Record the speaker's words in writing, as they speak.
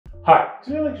Hi,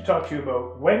 today I'd like to talk to you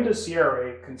about when does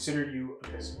CRA consider you a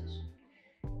business?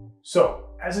 So,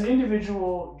 as an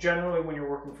individual, generally when you're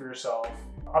working for yourself,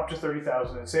 up to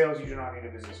 30,000 in sales, you do not need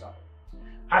a business number.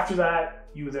 After that,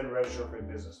 you would then register for a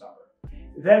business number.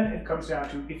 Then it comes down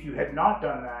to, if you had not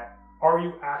done that, are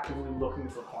you actively looking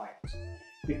for clients?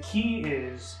 The key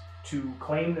is to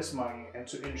claim this money and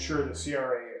to ensure that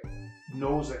CRA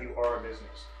knows that you are a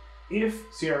business. If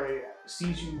CRA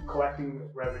sees you collecting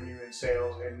revenue and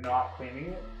sales and not claiming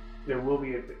it, there will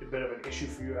be a bit of an issue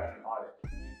for you at an audit.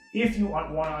 If you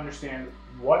want to understand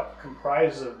what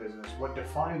comprises a business, what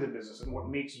defines a business, and what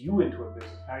makes you into a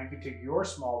business, how you can take your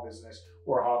small business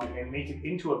or hobby and make it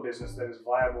into a business that is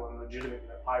viable and legitimate in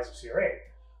the eyes of CRA,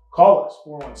 call us,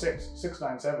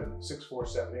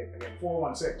 416-697-6478. Again,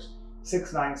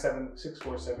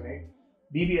 416-697-6478.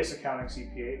 BBS Accounting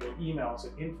CPA, or email us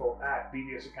at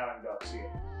info@bbsaccounting.ca.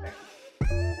 Thank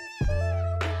you.